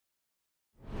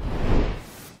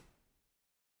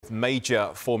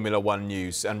Major Formula One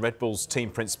news, and Red Bull's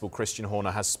team principal Christian Horner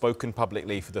has spoken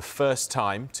publicly for the first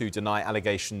time to deny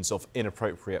allegations of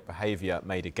inappropriate behaviour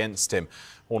made against him.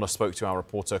 Horner spoke to our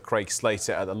reporter Craig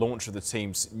Slater at the launch of the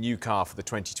team's new car for the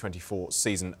 2024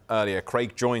 season earlier.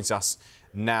 Craig joins us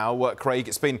now. Craig,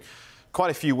 it's been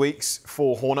quite a few weeks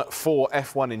for Horner, for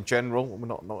F1 in general. We're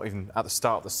not even at the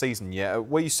start of the season yet.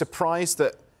 Were you surprised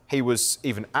that he was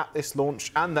even at this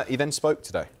launch and that he then spoke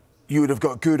today? You would have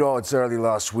got good odds early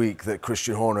last week that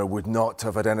Christian Horner would not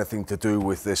have had anything to do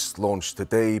with this launch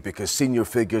today, because senior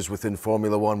figures within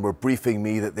Formula One were briefing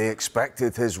me that they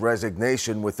expected his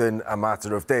resignation within a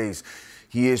matter of days.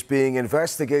 He is being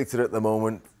investigated at the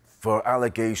moment for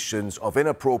allegations of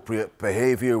inappropriate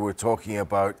behaviour. We're talking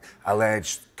about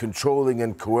alleged controlling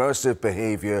and coercive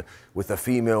behaviour with a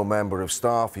female member of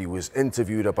staff. He was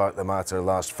interviewed about the matter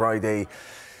last Friday.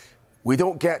 We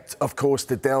don't get, of course,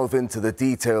 to delve into the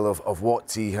detail of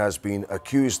what he has been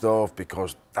accused of,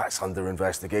 because that's under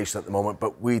investigation at the moment.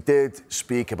 But we did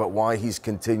speak about why he's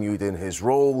continued in his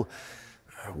role,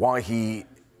 why he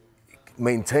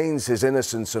maintains his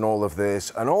innocence in all of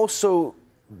this, and also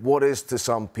what is to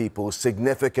some people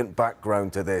significant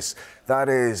background to this. That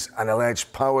is an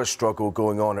alleged power struggle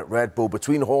going on at Red Bull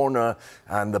between Horner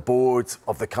and the board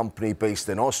of the company based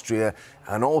in Austria,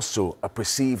 and also a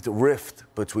perceived rift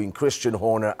between Christian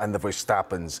Horner and the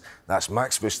Verstappens. That's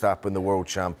Max Verstappen, the world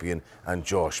champion, and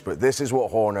Josh. But this is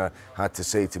what Horner had to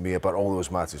say to me about all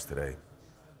those matters today.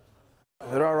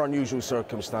 There are unusual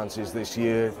circumstances this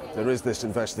year. There is this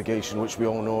investigation, which we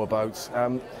all know about.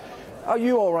 Are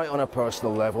you all right on a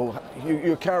personal level?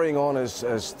 You're carrying on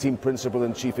as team principal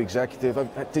and chief executive.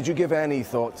 Did you give any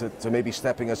thought to maybe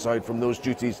stepping aside from those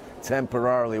duties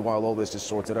temporarily while all this is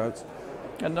sorted out?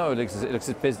 No,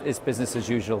 it's business as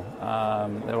usual.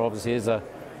 There obviously is a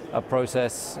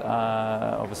process.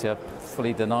 Obviously, I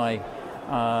fully deny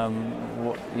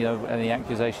any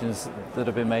accusations that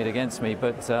have been made against me.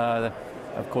 But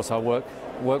of course, I'll work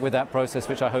with that process,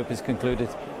 which I hope is concluded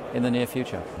in the near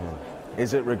future.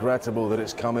 Is it regrettable that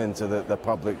it's come into the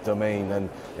public domain and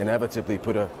inevitably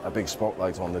put a big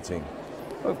spotlight on the team?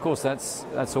 Well, of course,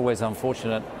 that's always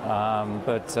unfortunate.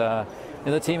 But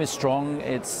the team is strong.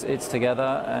 It's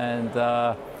together,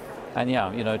 and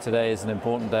yeah, today is an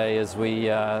important day as we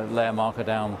lay a marker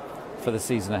down for the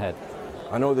season ahead.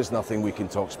 I know there's nothing we can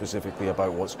talk specifically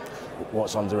about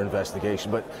what's under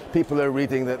investigation, but people are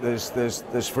reading that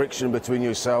there's friction between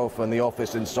yourself and the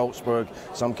office in Salzburg,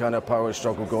 some kind of power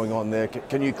struggle going on there.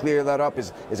 Can you clear that up?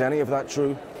 Is any of that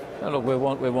true? No, look,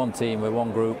 we're one team, we're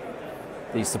one group.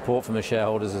 The support from the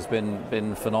shareholders has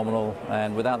been phenomenal,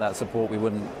 and without that support, we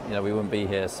wouldn't be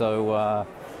here. So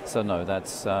no,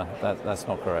 that's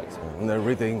not correct. And they're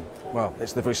reading, well,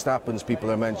 it's the Verstappens people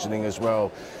are mentioning as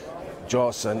well.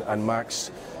 Josh and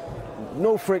Max,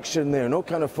 no friction there, no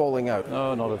kind of falling out?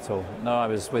 No, not at all. No, I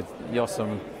was with Jos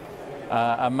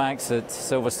and Max at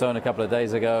Silverstone a couple of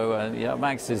days ago, and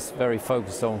Max is very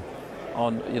focused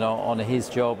on his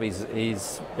job.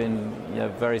 He's been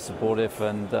very supportive,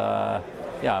 and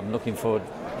I'm looking forward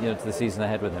to the season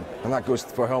ahead with him. And that goes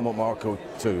for Helmut Marko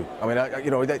too. I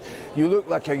mean, you look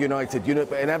like a united unit,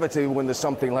 but inevitably when there's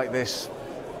something like this,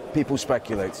 people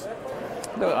speculate.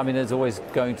 No, I mean, there's always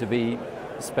going to be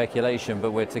speculation,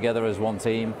 but we're together as one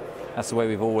team. That's the way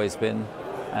we've always been,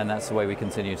 and that's the way we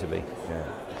continue to be. Yeah.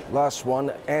 Last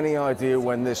one, any idea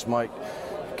when this might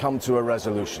come to a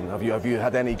resolution? Have you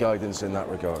had any guidance in that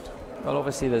regard? Well,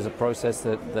 obviously there's a process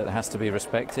that has to be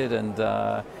respected, and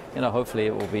hopefully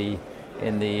it will be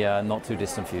in the not too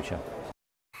distant future.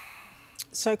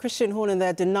 So Christian Horner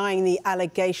there denying the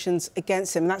allegations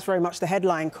against him, and that's very much the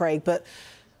headline, Craig. But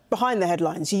behind the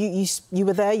headlines, you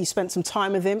were there, you spent some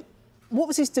time with him. What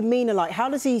was his demeanour like? How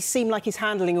does he seem like he's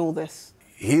handling all this?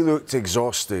 He looked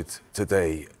exhausted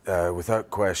today, without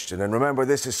question. And remember,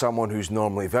 this is someone who's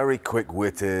normally very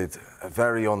quick-witted,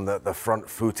 very on the front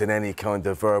foot in any kind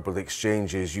of verbal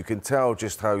exchanges. You can tell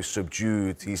just how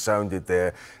subdued he sounded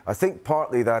there. I think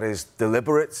partly that is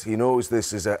deliberate. He knows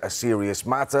this is a serious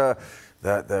matter,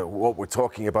 that what we're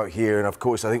talking about here. And of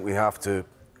course, I think we have to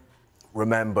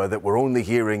remember that we're only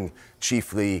hearing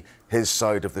chiefly his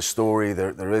side of the story.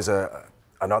 There is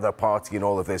another party in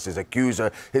all of this, his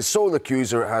accuser. His sole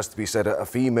accuser, it has to be said, a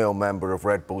female member of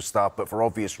Red Bull staff, but for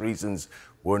obvious reasons,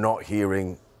 we're not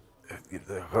hearing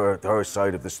her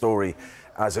side of the story,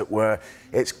 as it were.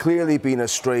 It's clearly been a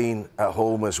strain at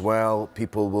home as well.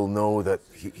 People will know that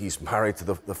he's married to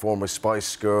the former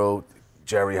Spice Girl,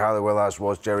 Jerry Halliwell, as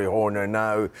was Jerry Horner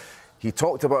now. He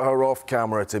talked about her off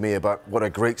camera to me, about what a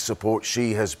great support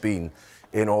she has been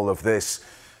in all of this.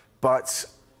 But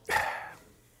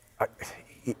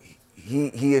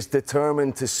he is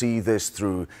determined to see this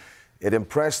through. It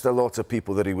impressed a lot of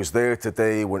people that he was there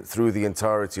today, went through the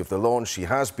entirety of the launch. He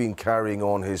has been carrying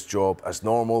on his job as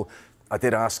normal. I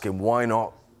did ask him why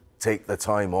not take the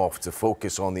time off to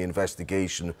focus on the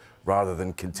investigation rather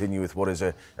than continue with what is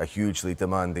a hugely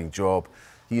demanding job.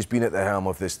 He's been at the helm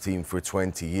of this team for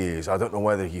 20 years. I don't know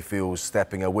whether he feels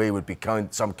stepping away would be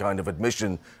some kind of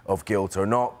admission of guilt or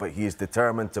not, but he is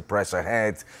determined to press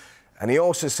ahead. And he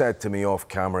also said to me off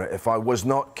camera, if I was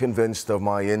not convinced of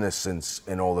my innocence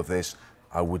in all of this,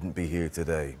 I wouldn't be here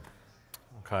today.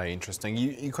 OK, interesting.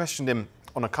 You questioned him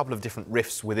on a couple of different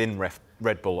rifts within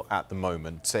Red Bull at the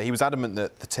moment. He was adamant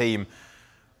that the team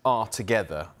are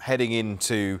together heading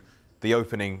into the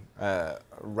opening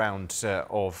round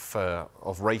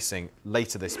of racing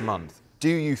later this month. Do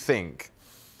you think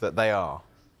that they are?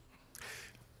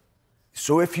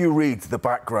 So if you read the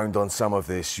background on some of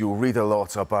this, you'll read a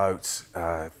lot about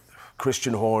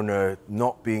Christian Horner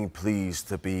not being pleased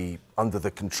to be under the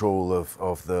control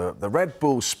of the Red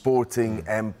Bull Sporting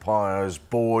Empire's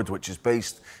board, which is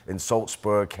based in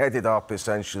Salzburg, headed up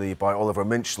essentially by Oliver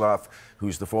Mintzlaff,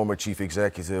 who's the former chief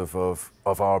executive of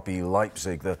RB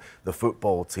Leipzig, the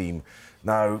football team.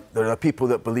 Now, there are people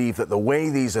that believe that the way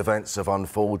these events have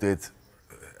unfolded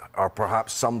are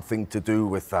perhaps something to do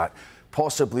with that.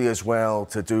 Possibly as well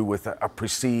to do with a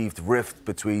perceived rift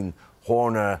between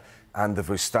Horner and the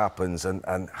Verstappens,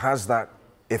 and has that,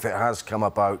 if it has come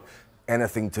about,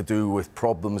 anything to do with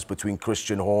problems between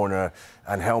Christian Horner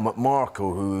and Helmut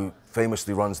Marko, who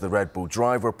famously runs the Red Bull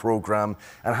driver program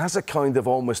and has a kind of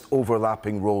almost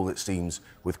overlapping role, it seems,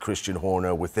 with Christian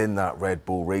Horner within that Red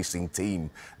Bull racing team.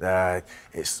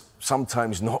 It's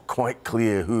sometimes not quite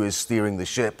clear who is steering the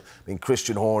ship. I mean,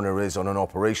 Christian Horner is on an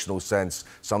operational sense.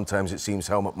 Sometimes it seems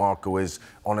Helmut Marko is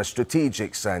on a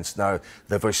strategic sense. Now,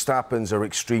 the Verstappens are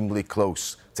extremely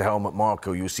close to Helmut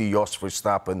Marko. You see Jos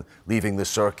Verstappen leaving the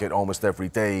circuit almost every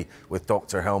day with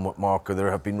Dr. Helmut Marko.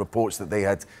 There have been reports that they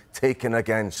had taken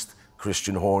against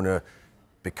Christian Horner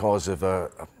because of a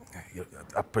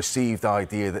perceived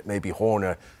idea that maybe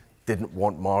Horner didn't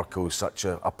want Marko such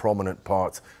a prominent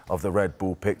part of the Red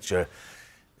Bull picture.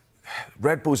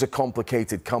 Red Bull's a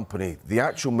complicated company. The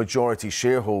actual majority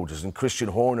shareholders, and Christian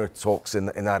Horner talks in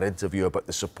that interview about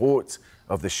the support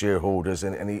of the shareholders,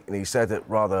 and he said it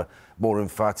rather more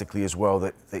emphatically as well,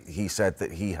 that he said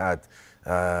that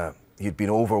he'd been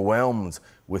overwhelmed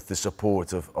with the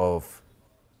support of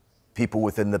people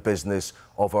within the business,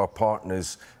 of our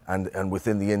partners and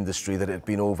within the industry, that it had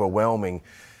been overwhelming.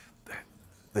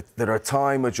 There are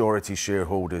Thai majority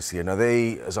shareholders here. Now,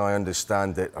 they, as I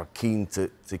understand it, are keen to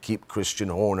keep Christian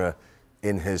Horner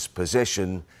in his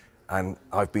position, and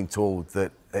I've been told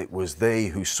that it was they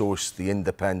who sourced the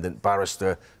independent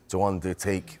barrister to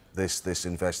undertake this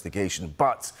investigation.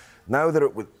 But now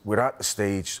that we're at the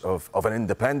stage of an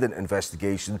independent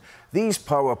investigation, these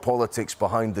power politics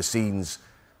behind the scenes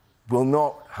will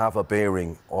not have a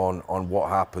bearing on what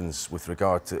happens with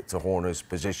regard to Horner's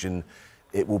position.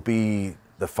 It will be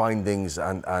the findings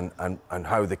and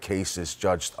how the case is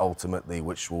judged ultimately,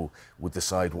 which will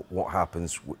decide what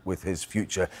happens with his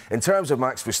future. In terms of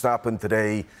Max Verstappen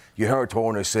today, you heard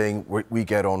Horner saying, we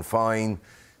get on fine.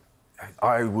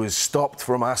 I was stopped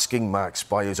from asking Max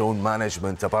by his own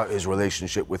management about his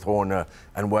relationship with Horner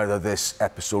and whether this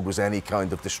episode was any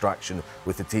kind of distraction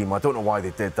with the team. I don't know why they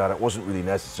did that. It wasn't really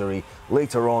necessary.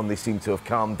 Later on, they seem to have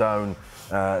calmed down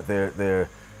their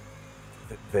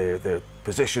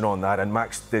position on that, and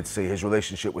Max did say his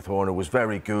relationship with Horner was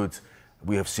very good.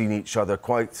 We have seen each other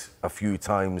quite a few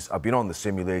times. I've been on the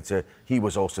simulator. He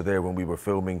was also there when we were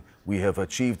filming. We have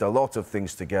achieved a lot of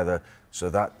things together, so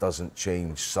that doesn't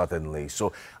change suddenly.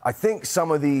 So I think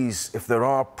some of these, if there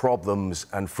are problems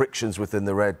and frictions within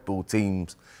the Red Bull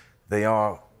teams, they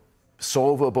are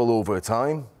solvable over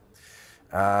time.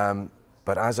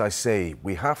 But as I say,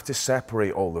 we have to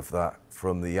separate all of that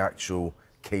from the actual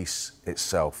case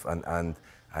itself, and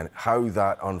how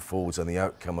that unfolds and the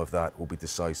outcome of that will be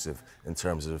decisive in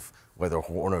terms of whether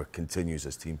Horner continues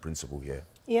as team principal here.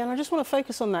 Yeah, and I just want to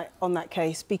focus on that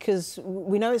case, because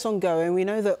we know it's ongoing. We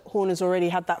know that Horner's already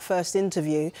had that first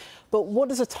interview, but what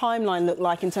does a timeline look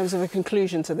like in terms of a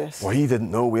conclusion to this? Well, he didn't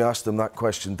know. We asked him that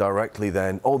question directly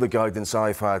then. All the guidance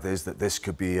I've had is that this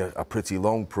could be a pretty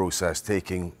long process,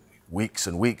 taking weeks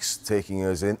and weeks, taking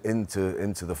us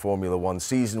into the Formula One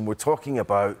season. We're talking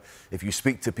about, if you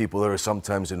speak to people that are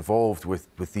sometimes involved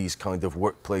with these kind of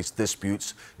workplace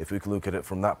disputes, if we can look at it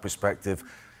from that perspective,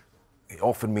 it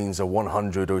often means a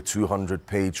 100 or 200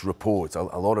 page report. A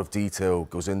lot of detail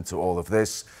goes into all of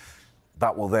this.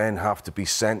 That will then have to be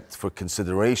sent for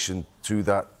consideration to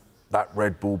that that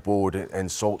Red Bull board in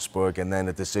Salzburg, and then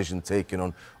a decision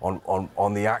taken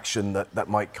on the action that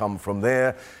might come from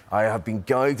there. I have been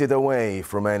guided away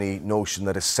from any notion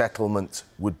that a settlement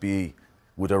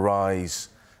would arise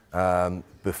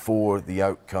before the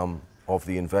outcome of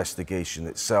the investigation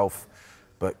itself.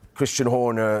 But Christian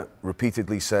Horner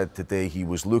repeatedly said today he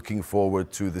was looking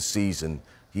forward to the season.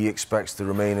 He expects to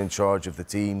remain in charge of the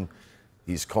team.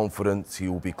 He's confident he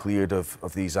will be cleared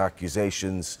of these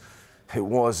accusations. It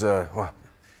was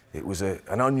an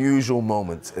unusual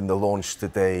moment in the launch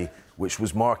today, which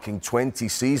was marking 20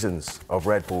 seasons of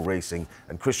Red Bull racing,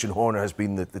 and Christian Horner has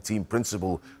been the team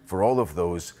principal for all of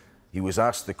those. He was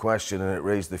asked the question and it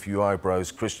raised a few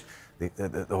eyebrows.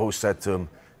 The host said to him,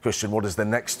 "Christian, what does the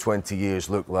next 20 years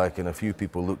look like?" And a few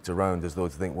people looked around as though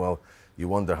to think, well, you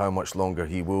wonder how much longer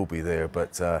he will be there.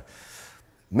 But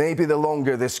maybe the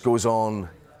longer this goes on,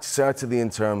 certainly in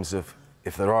terms of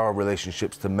if there are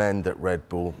relationships to mend at Red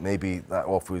Bull, maybe that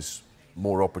offers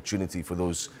more opportunity for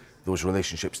those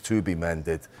relationships to be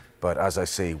mended. But as I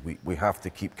say, we have to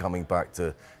keep coming back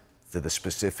to the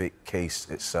specific case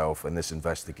itself and this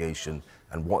investigation,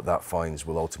 and what that finds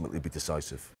will ultimately be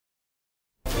decisive.